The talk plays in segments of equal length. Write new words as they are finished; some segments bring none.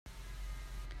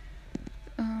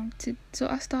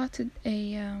I started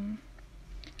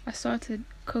I started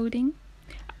coding.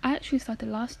 I actually started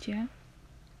last year,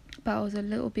 but I was a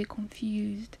little bit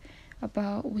confused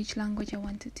about which language I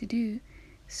wanted to do.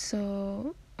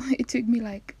 So it took me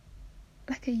like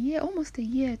a year, almost a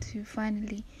year, to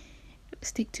finally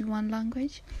stick to one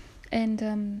language.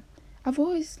 And I've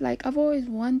always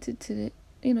wanted to,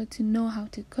 to know how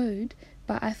to code,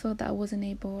 but I thought that I wasn't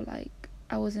able,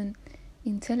 I wasn't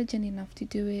intelligent enough to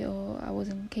do it, or I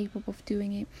wasn't capable of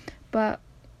doing it. But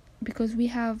because we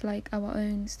have like our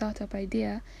own startup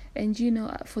idea, and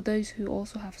for those who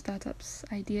also have startups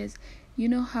ideas,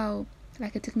 how,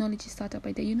 like, a technology startup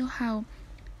idea, how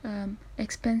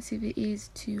expensive it is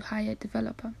to hire a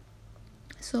developer.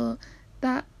 So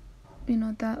that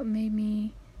that made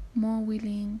me more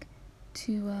willing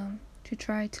to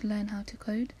try to learn how to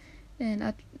code.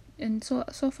 And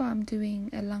so far I'm doing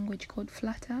a language called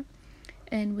Flutter,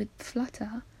 and with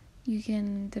Flutter you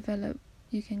can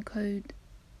code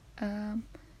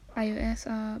iOS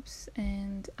apps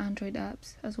and Android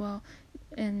apps as well.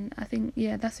 And I think,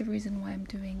 that's the reason why I'm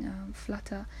doing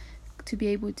Flutter, to be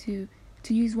able to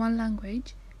use one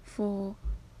language for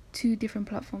two different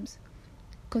platforms,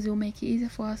 because it will make it easier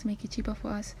for us, make it cheaper for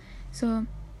us. So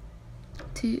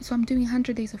I'm doing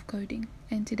 100 days of coding,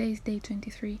 and today is day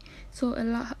 23. So a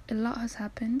lot has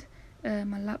happened.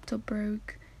 My laptop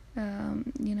broke, and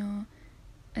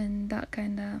that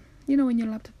kind of, when your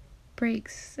laptop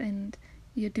breaks and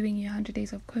you're doing your 100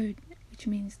 days of code, which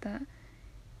means that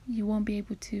you won't be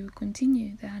able to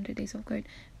continue the 100 days of code.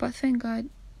 But thank God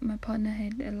my partner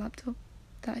had a laptop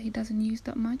that he doesn't use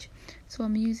that much, so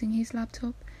I'm using his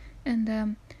laptop.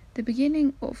 And the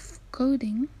beginning of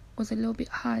coding was a little bit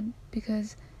hard,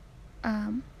 because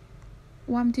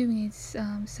what I'm doing is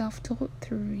self-taught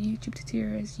through YouTube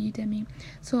tutorials, Udemy.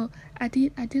 So I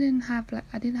didn't have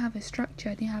a structure.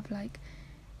 I didn't have like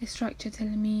a structure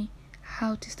telling me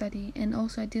how to study, and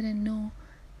also I didn't know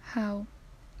how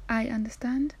I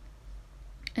understand.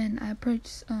 And I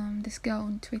approached this girl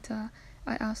on Twitter.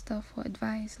 I asked her for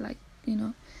advice,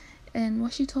 and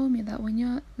what she told me, that when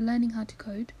you're learning how to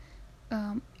code,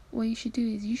 what you should do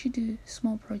is you should do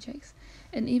small projects,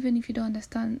 and even if you don't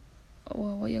understand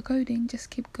what you're coding, just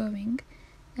keep going.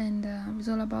 And it's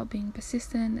all about being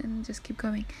persistent and just keep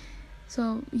going.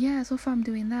 So so far I'm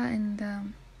doing that,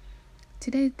 and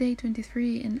today's day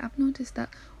 23, and I've noticed that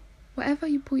whatever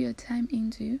you put your time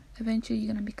into, eventually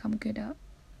you're gonna become good at.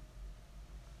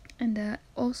 And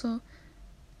also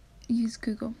use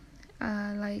Google.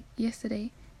 Like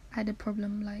yesterday I had a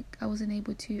problem, like I wasn't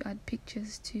able to add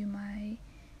pictures to my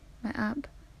app,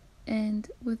 and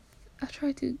I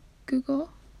tried to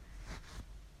Google.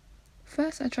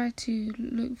 First I tried to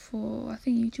look for, I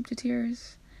think, YouTube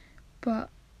tutorials, but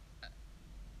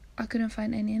I couldn't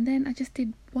find any, and then I just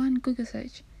did one Google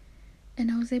search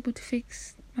and I was able to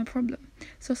fix my problem.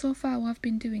 So far what I've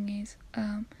been doing is,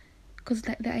 because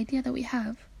the idea that we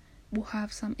have, we'll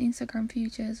have some Instagram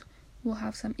features, we'll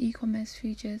have some e-commerce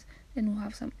features, and we'll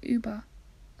have some Uber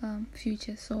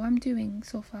features. So I'm doing,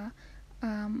 so far,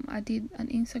 I did an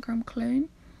Instagram clone.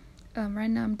 Right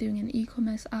now I'm doing an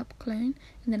e-commerce app clone,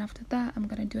 and then after that I'm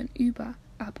gonna do an Uber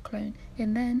app clone.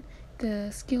 And then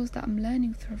the skills that I'm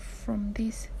learning from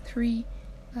these three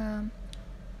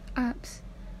apps,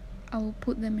 I will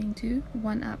put them into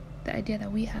one app, the idea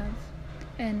that we have.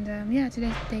 And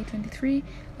today's day 23.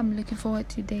 I'm looking forward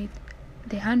to day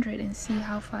 100 and see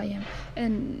how far I am.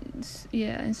 And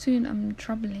soon I'm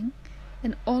traveling,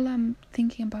 and all I'm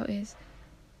thinking about is,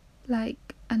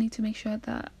 like, I need to make sure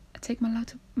that I take my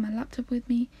laptop with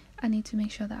me. I need to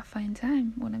make sure that I find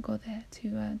time when I go there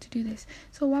to do this.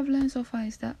 So what I've learned so far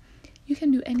is that you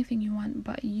can do anything you want,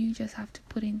 but you just have to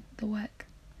put in the work.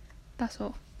 That's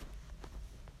all.